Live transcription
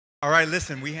All right,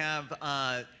 listen, we have,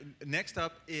 next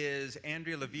up is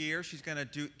Andrea Levier.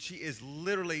 She is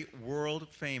literally world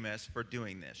famous for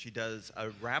doing this. She does a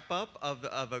wrap-up of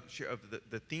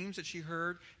the themes that she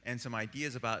heard and some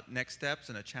ideas about next steps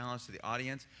and a challenge to the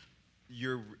audience.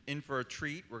 You're in for a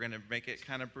treat. We're gonna make it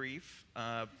kind of brief,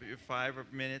 5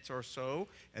 minutes or so,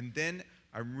 and then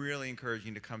I'm really encouraging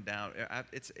you to come down.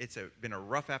 It's been a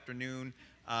rough afternoon.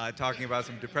 Talking about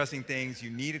some depressing things.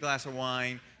 You need a glass of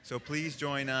wine, so please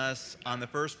join us on the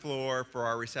first floor for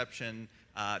our reception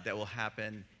that will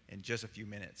happen in just a few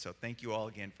minutes. So thank you all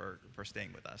again for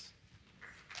staying with us.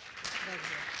 Thank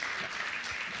you.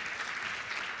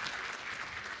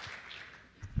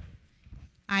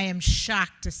 I am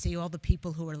shocked to see all the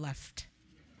people who are left.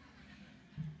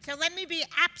 So let me be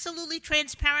absolutely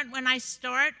transparent when I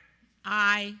start.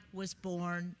 I was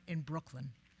born in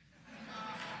Brooklyn.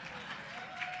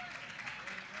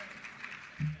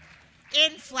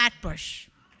 In Flatbush,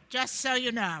 just so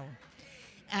you know.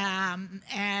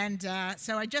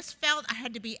 So I just felt I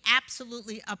had to be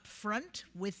absolutely upfront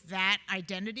with that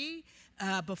identity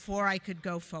before I could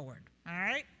go forward, all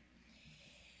right?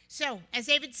 So, as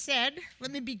David said,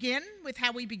 let me begin with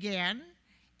how we began,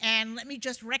 and let me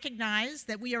just recognize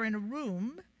that we are in a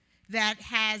room that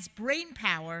has brain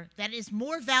power that is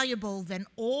more valuable than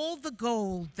all the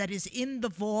gold that is in the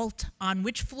vault. On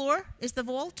which floor is the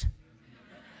vault?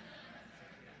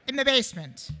 In the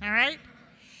basement, all right?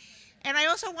 And I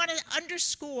also want to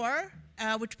underscore,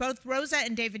 which both Rosa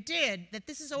and David did, that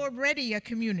this is already a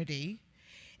community.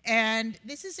 And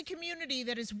this is a community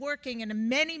that is working in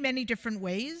many, many different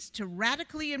ways to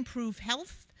radically improve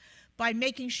health by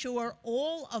making sure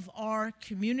all of our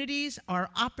communities are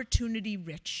opportunity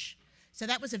rich. So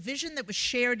that was a vision that was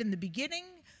shared in the beginning,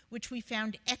 which we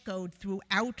found echoed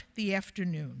throughout the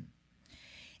afternoon.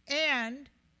 And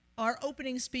our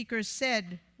opening speakers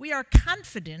said, we are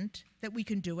confident that we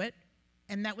can do it,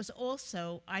 and that was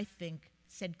also, I think,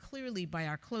 said clearly by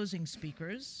our closing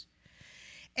speakers.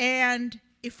 And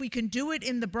if we can do it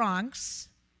in the Bronx,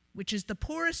 which is the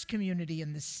poorest community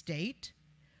in the state,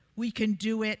 we can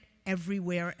do it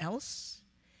everywhere else,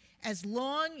 as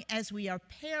long as we are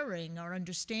pairing our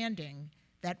understanding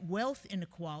that wealth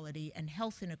inequality and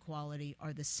health inequality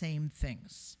are the same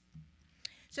things.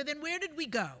 So then where did we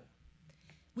go?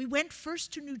 We went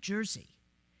first to New Jersey.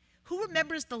 Who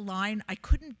remembers the line, I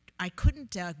couldn't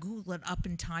Google it up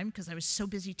in time because I was so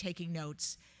busy taking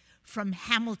notes, from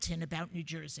Hamilton about New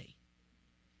Jersey?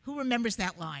 Who remembers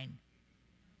that line?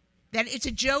 That it's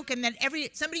a joke and that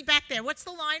somebody back there, what's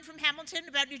the line from Hamilton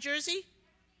about New Jersey?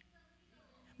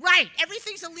 Right,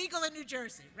 everything's illegal in New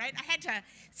Jersey, right? I had to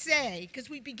say, because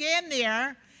we began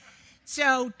there.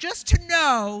 So just to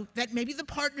know that maybe the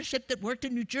partnership that worked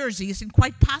in New Jersey isn't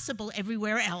quite possible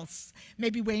everywhere else.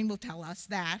 Maybe Wayne will tell us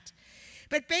that.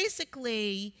 But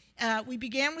basically, we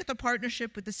began with a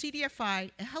partnership with the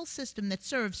CDFI, a health system that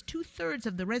serves 2/3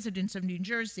 of the residents of New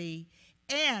Jersey,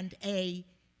 and a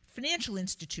financial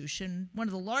institution, one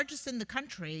of the largest in the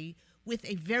country, with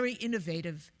a very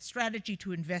innovative strategy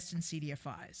to invest in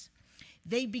CDFIs.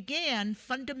 They began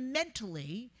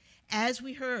fundamentally, as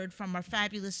we heard from our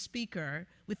fabulous speaker,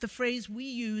 with the phrase we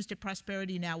used at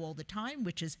Prosperity Now all the time,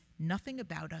 which is nothing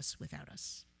about us without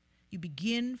us. You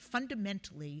begin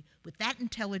fundamentally with that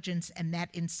intelligence and that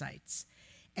insights.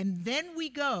 And then we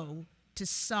go to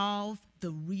solve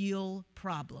the real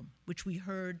problem, which we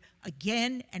heard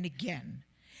again and again.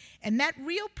 And that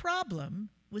real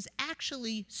problem was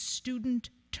actually student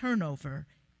turnover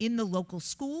in the local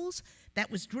schools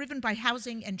that was driven by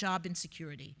housing and job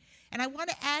insecurity. And I want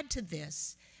to add to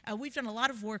this, we've done a lot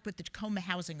of work with the Tacoma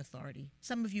Housing Authority.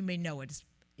 Some of you may know it. It's,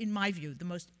 in my view, the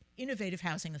most innovative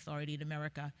housing authority in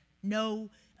America. No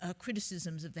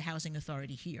criticisms of the housing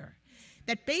authority here.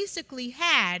 That basically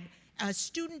had a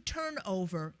student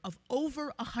turnover of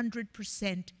over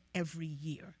 100% every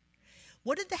year.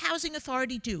 What did the housing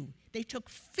authority do? They took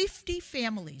 50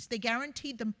 families. They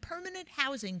guaranteed them permanent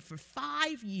housing for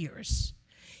 5 years.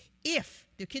 If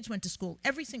their kids went to school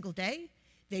every single day,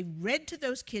 they read to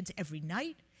those kids every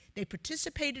night, they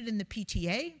participated in the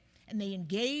PTA, and they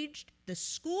engaged the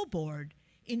school board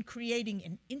in creating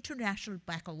an international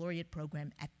baccalaureate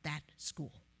program at that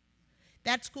school.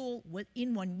 That school,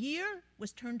 in 1 year,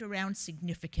 was turned around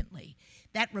significantly.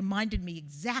 That reminded me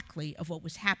exactly of what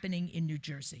was happening in New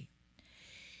Jersey.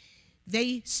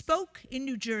 They spoke in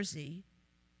New Jersey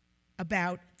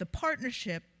about the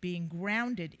partnership being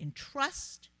grounded in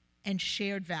trust and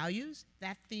shared values.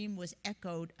 That theme was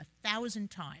echoed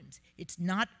 1,000 times. It's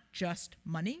not just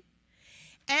money.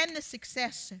 And the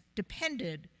success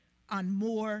depended on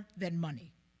more than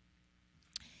money.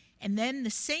 And then the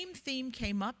same theme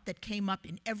came up that came up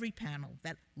in every panel,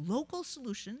 that local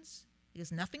solutions,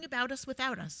 because nothing about us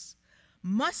without us,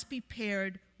 must be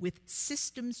paired with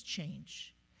systems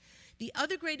change. The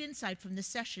other great insight from this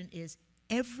session is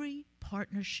every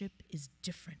partnership is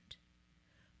different,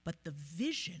 but the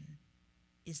vision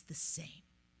is the same.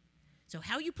 So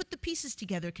how you put the pieces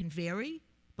together can vary,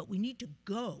 but we need to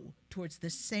go towards the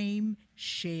same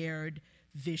shared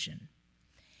vision.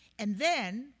 And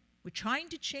then we're trying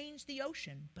to change the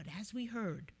ocean, but as we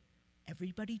heard,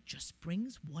 everybody just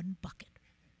brings one bucket.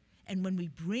 And when we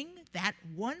bring that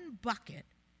one bucket,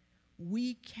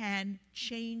 we can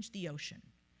change the ocean.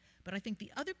 But I think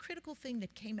the other critical thing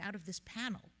that came out of this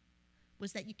panel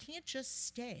was that you can't just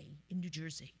stay in New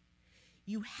Jersey.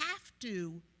 You have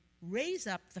to raise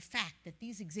up the fact that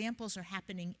these examples are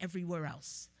happening everywhere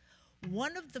else.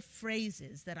 One of the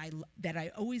phrases that I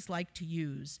always like to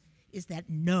use is that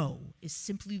no is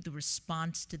simply the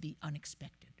response to the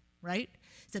unexpected, right?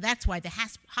 So that's why the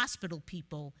hospital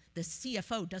people, the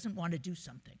CFO doesn't want to do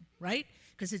something, right?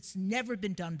 Because it's never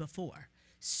been done before.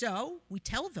 So we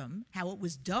tell them how it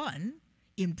was done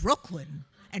in Brooklyn,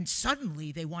 and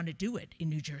suddenly they want to do it in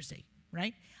New Jersey,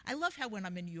 right? I love how when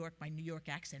I'm in New York, my New York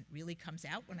accent really comes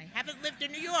out when I haven't lived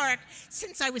in New York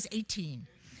since I was 18.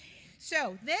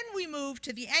 So then we move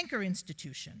to the anchor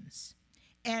institutions.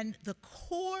 And the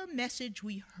core message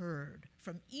we heard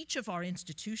from each of our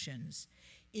institutions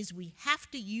is we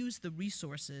have to use the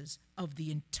resources of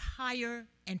the entire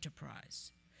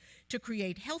enterprise to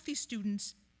create healthy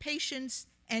students, patients,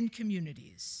 and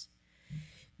communities.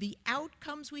 The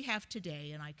outcomes we have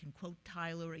today, and I can quote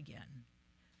Tyler again,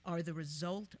 are the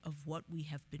result of what we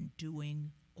have been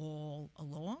doing all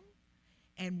along,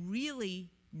 and really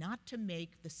not to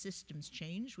make the systems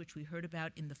change, which we heard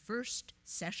about in the first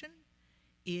session,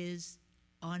 is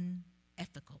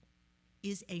unethical,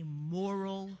 is a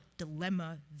moral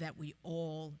dilemma that we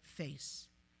all face.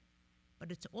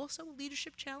 But it's also a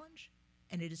leadership challenge,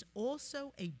 and it is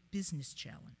also a business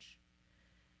challenge.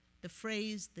 The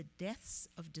phrase, the deaths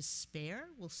of despair,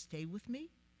 will stay with me,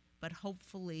 but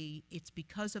hopefully it's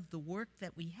because of the work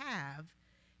that we have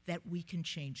that we can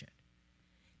change it.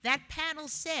 That panel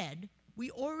said we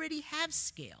already have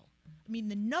scale. I mean,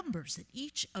 the numbers that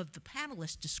each of the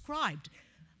panelists described,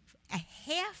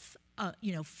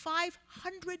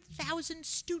 500,000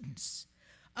 students,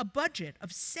 a budget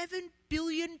of $7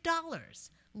 billion,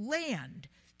 land,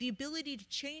 the ability to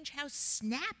change how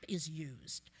SNAP is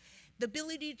used, the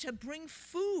ability to bring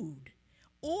food,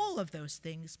 all of those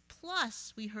things.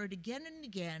 Plus, we heard again and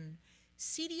again,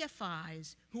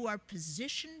 CDFIs who are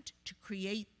positioned to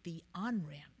create the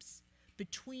on-ramps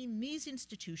between these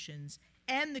institutions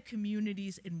and the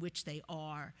communities in which they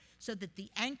are, so that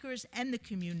the anchors and the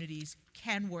communities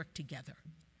can work together.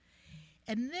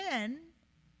 And then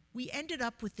we ended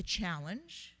up with the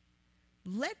challenge,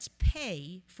 let's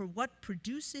pay for what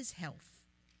produces health,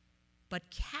 but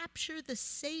capture the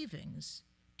savings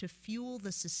to fuel the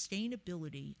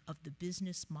sustainability of the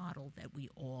business model that we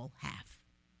all have.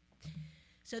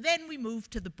 So then we move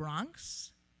to the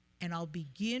Bronx, and I'll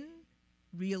begin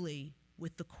really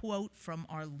with the quote from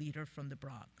our leader from the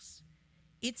Bronx.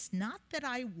 It's not that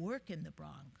I work in the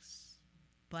Bronx,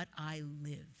 but I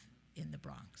live in the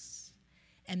Bronx.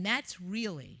 And that's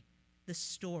really the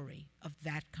story of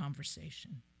that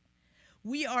conversation.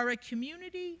 We are a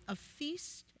community of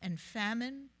feast and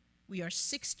famine. We are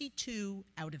 62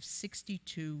 out of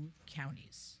 62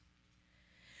 counties.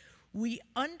 We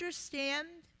understand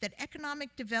that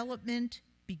economic development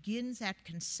begins at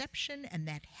conception and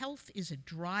that health is a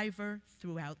driver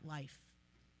throughout life.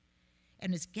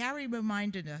 And as Gary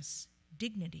reminded us,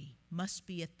 dignity must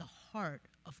be at the heart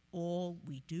of all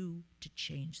we do to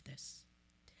change this.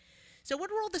 So what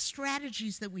are all the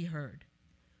strategies that we heard?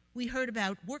 We heard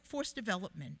about workforce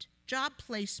development, job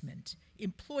placement,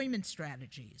 employment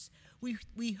strategies.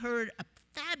 We heard a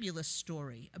fabulous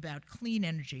story about clean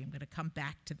energy. I'm going to come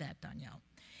back to that, Danielle.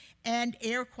 And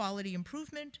air quality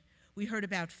improvement. We heard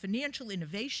about financial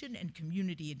innovation and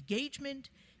community engagement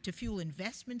to fuel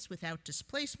investments without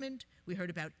displacement. We heard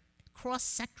about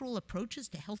cross-sectoral approaches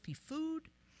to healthy food.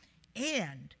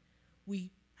 And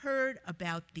we heard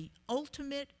about the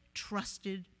ultimate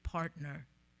trusted partner,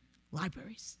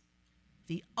 libraries.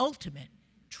 The ultimate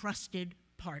trusted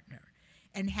partner,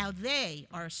 and how they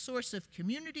are a source of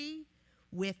community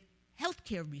with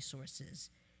healthcare resources,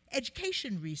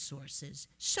 education resources,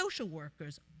 social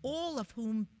workers, all of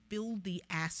whom build the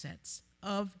assets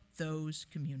of those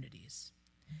communities.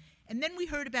 And then we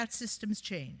heard about systems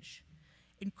change.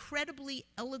 Incredibly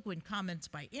eloquent comments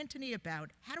by Anthony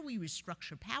about how do we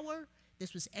restructure power.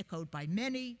 This was echoed by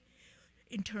many.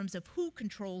 in terms of who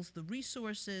controls the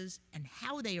resources and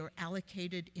how they are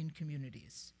allocated in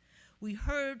communities. We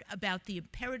heard about the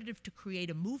imperative to create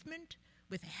a movement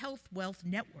with a health wealth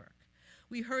network.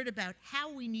 We heard about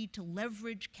how we need to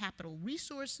leverage capital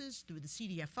resources through the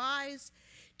CDFIs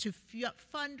to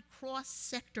fund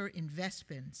cross-sector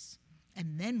investments.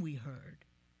 And then we heard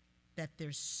that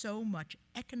there's so much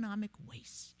economic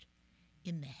waste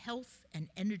in the health and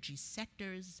energy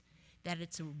sectors that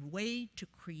it's a way to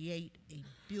create a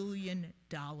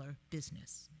billion-dollar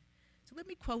business. So let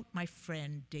me quote my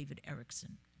friend David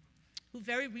Erickson, who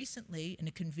very recently, in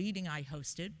a convening I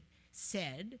hosted,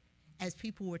 said, as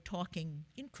people were talking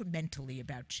incrementally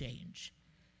about change,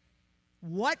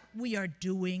 what we are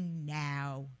doing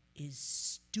now is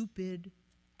stupid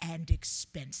and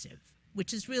expensive,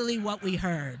 which is really what we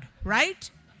heard,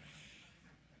 right?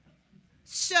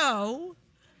 So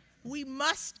we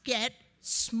must get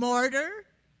smarter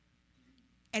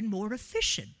and more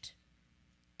efficient.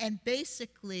 And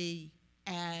basically,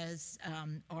 as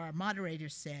our moderator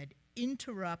said,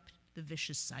 interrupt the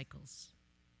vicious cycles.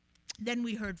 Then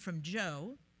we heard from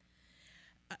Joe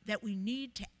that we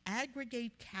need to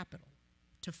aggregate capital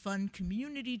to fund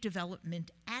community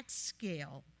development at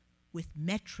scale with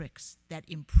metrics that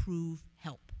improve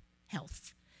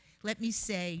health. Let me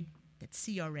say that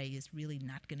CRA is really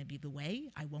not going to be the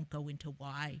way. I won't go into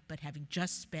why, but having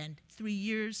just spent 3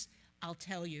 years, I'll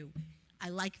tell you, I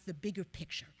like the bigger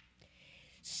picture.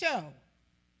 So,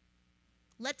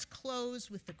 let's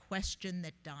close with the question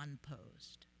that Don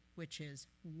posed, which is,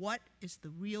 what is the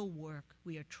real work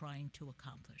we are trying to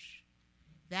accomplish?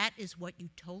 That is what you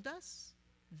told us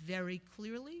very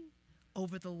clearly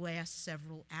over the last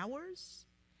several hours.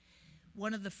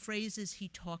 One of the phrases he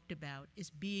talked about is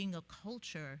being a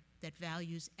culture that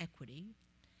values equity.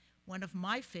 One of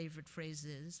my favorite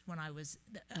phrases when I was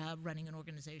running an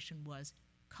organization was,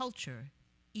 culture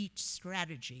eats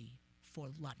strategy for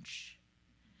lunch.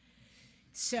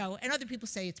 So, and other people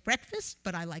say it's breakfast,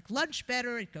 but I like lunch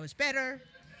better, it goes better.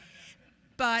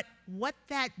 But what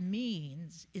that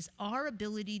means is our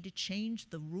ability to change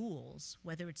the rules,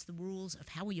 whether it's the rules of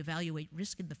how we evaluate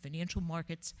risk in the financial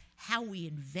markets, how we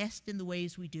invest in the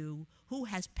ways we do, who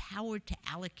has power to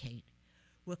allocate,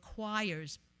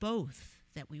 requires both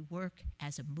that we work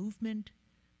as a movement,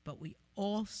 but we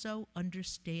also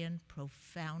understand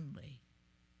profoundly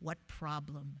what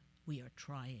problem we are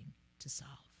trying to solve.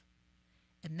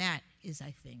 And that is,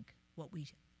 I think, what we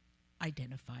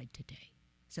identified today.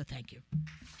 So thank you.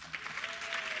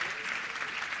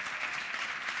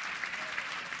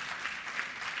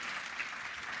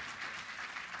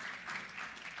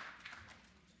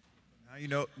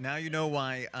 Now you know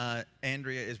why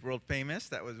Andrea is world famous.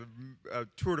 That was a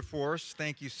tour de force.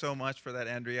 Thank you so much for that,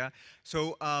 Andrea.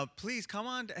 So please come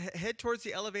on, head towards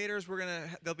the elevators.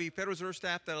 There'll be Federal Reserve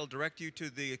staff that'll direct you to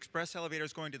the express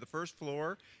elevators going to the first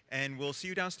floor, and we'll see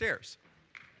you downstairs.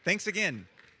 Thanks again.